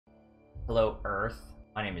Hello, Earth.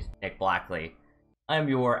 My name is Nick Blackley. I'm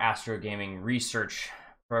your Astrogaming research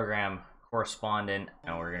program correspondent,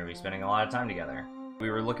 and we're going to be spending a lot of time together. We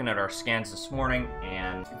were looking at our scans this morning,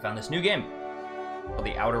 and we found this new game called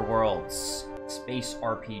The Outer Worlds Space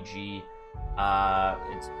RPG.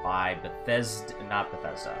 It's by Bethesda, not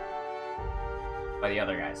Bethesda, by the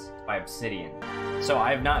other guys. It's by Obsidian. So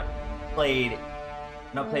I have not played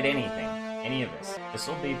anything, any of this. This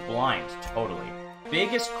will be blind, totally.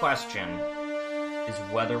 Biggest question is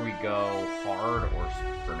whether we go hard or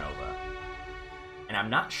supernova. And I'm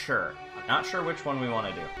not sure. I'm not sure which one we want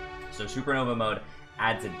to do. So supernova mode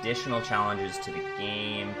adds additional challenges to the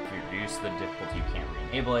game. To reduce the difficulty, you can't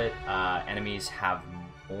re-enable it. Enemies have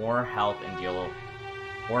more health and deal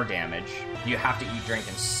more damage. You have to eat, drink,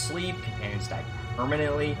 and sleep. Companions die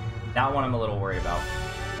permanently. That one I'm a little worried about.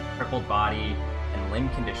 Crippled body and limb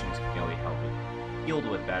conditions can only help it. Healed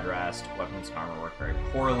with bed rest. Weapons and armor work very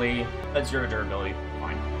poorly. But zero durability,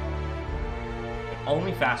 fine. But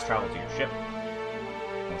only fast travel to your ship.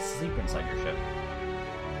 Only sleep inside your ship.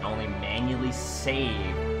 And only manually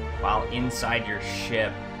save while inside your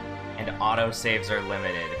ship. And auto saves are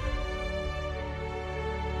limited.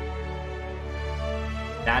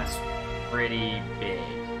 That's pretty big.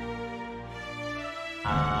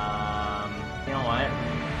 You know what? I'm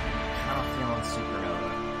kind of feeling supernova.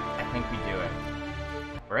 I think we do it.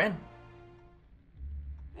 We're in.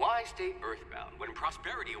 Why stay earthbound when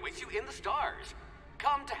prosperity awaits you in the stars?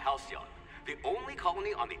 Come to Halcyon, the only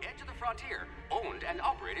colony on the edge of the frontier, owned and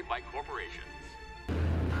operated by corporations.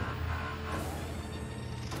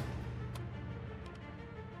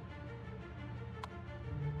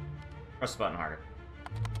 Press the button harder.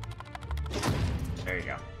 There you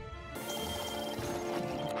go.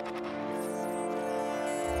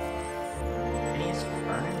 These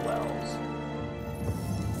burning wells.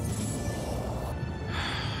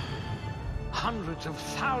 Hundreds of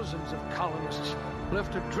thousands of colonists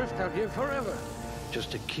left adrift out here forever,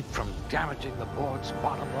 just to keep from damaging the board's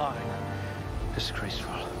bottom line.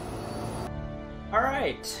 Disgraceful.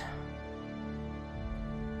 Alright.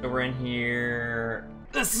 So we're in here.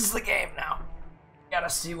 This is the game now. Gotta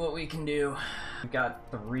see what we can do. We've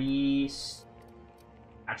got 3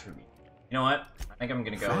 attributes. You know what? I think I'm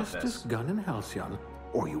gonna go with this. Fastest gun in Halcyon,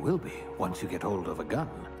 or you will be once you get hold of a gun.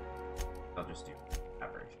 I'll just do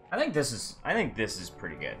average. I think this is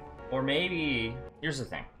pretty good. Or maybe here's the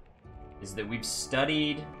thing, is that we've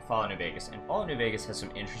studied Fallout New Vegas, and Fallout New Vegas has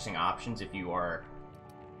some interesting options if you are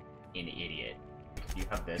an idiot. If you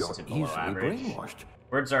have this You're to below easily average. brainwashed.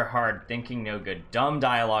 Words are hard, thinking no good. Dumb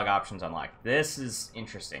dialogue options unlocked. This is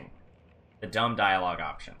interesting. The dumb dialogue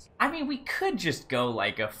options. I mean, we could just go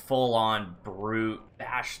like a full-on brute,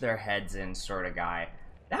 bash their heads in sort of guy.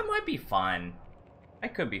 That might be fun.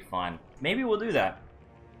 That could be fun. Maybe we'll do that.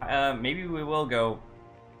 Maybe we will go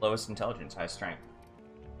lowest intelligence, high strength.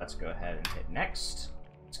 Let's go ahead and hit next.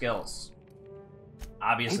 Skills.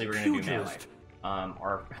 Obviously, we're going to do melee.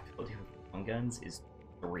 Our ability with long guns is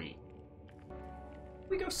 3.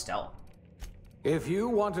 We go stealth. If you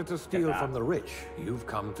wanted to steal from the rich, you've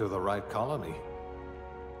come to the right colony.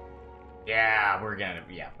 Yeah, we're gonna,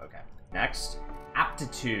 yeah, okay. Next,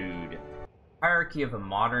 aptitude. Hierarchy of a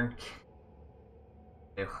modern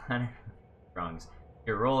rungs.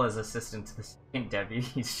 Your role as assistant to the second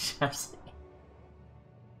deputy chef's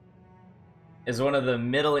is one of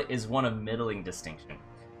middling distinction,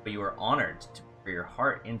 but you are honored to pour your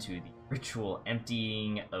heart into the ritual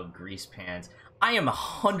emptying of grease pans. I am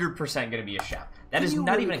 100% gonna be a chef. That is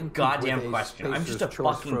not even a goddamn question. I'm just a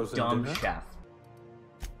fucking dumb chef.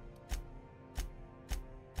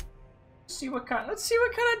 Let's see what kind of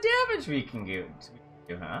damage we can do,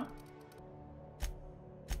 huh?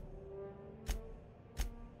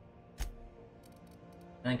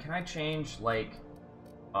 And then can I change, like,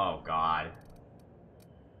 oh god.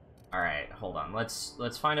 Alright, hold on.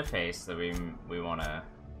 Let's find a face that we want to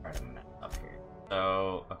try to mess up here.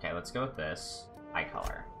 So, okay, let's go with this. Eye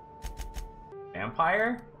color.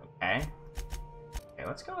 Vampire? Okay. Okay,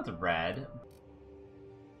 let's go with red.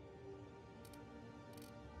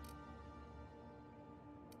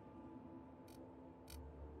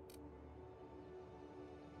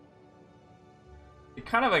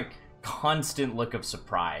 Kind of a constant look of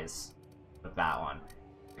surprise with that one.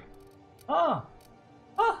 Oh!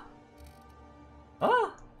 Oh!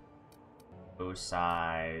 Oh! Nose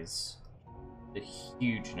size. The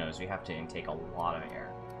huge nose. We have to intake a lot of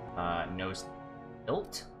air. Nose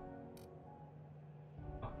tilt.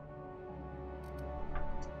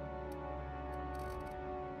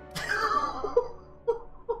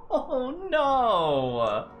 Oh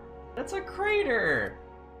no! That's a crater!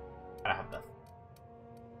 Gotta have the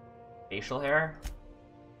facial hair.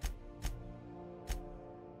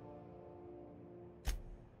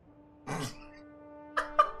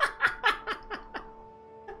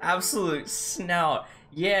 Absolute snout.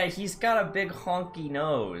 Yeah, he's got a big honky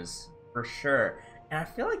nose, for sure. And I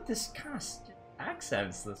feel like this kind of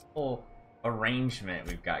accents this whole arrangement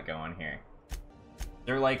we've got going here.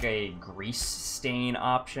 They're like a grease stain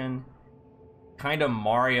option. Kind of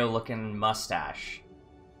Mario-looking mustache.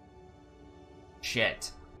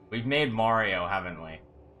 Shit. We've made Mario, haven't we?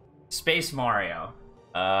 Space Mario.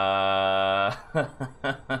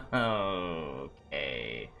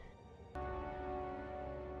 Okay.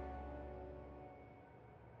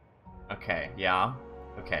 Okay, yeah.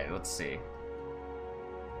 Okay, let's see.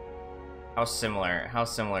 How similar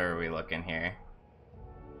are we looking here?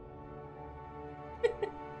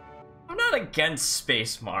 I'm not against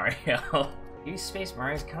Space Mario. Space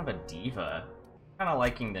Mario's kind of a diva. Kind of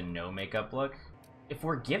liking the no makeup look. If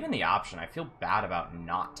we're given the option, I feel bad about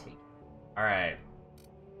not taking it. Alright.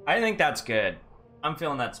 I think that's good. I'm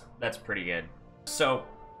feeling that's pretty good. So,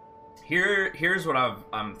 here's what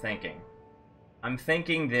I'm thinking. I'm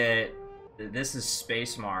thinking that this is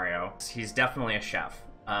Space Mario. He's definitely a chef.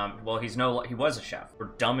 Well, he was a chef.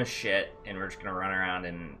 We're dumb as shit, and we're just gonna run around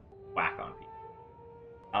and whack on people.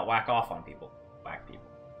 Not whack off on people. Whack people.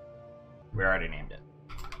 We already named it.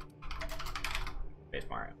 Space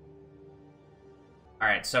Mario.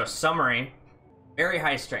 Alright, so summary. Very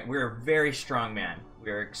high strength. We're a very strong man. We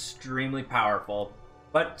are extremely powerful,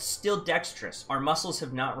 but still dexterous. Our muscles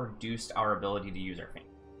have not reduced our ability to use our fingers.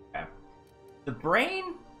 Okay. The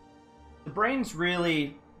brain's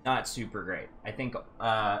really not super great. I think,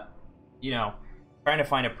 you know, trying to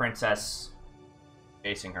find a princess,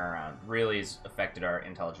 chasing her around, really has affected our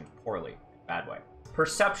intelligence poorly, bad way.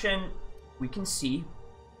 Perception, we can see,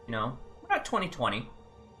 you know, we're not 20/20,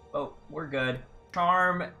 but we're good.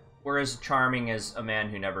 Charm, we're as charming as a man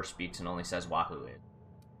who never speaks and only says wahoo is.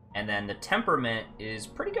 And then the temperament is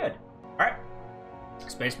pretty good. All right,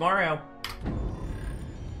 Space Mario.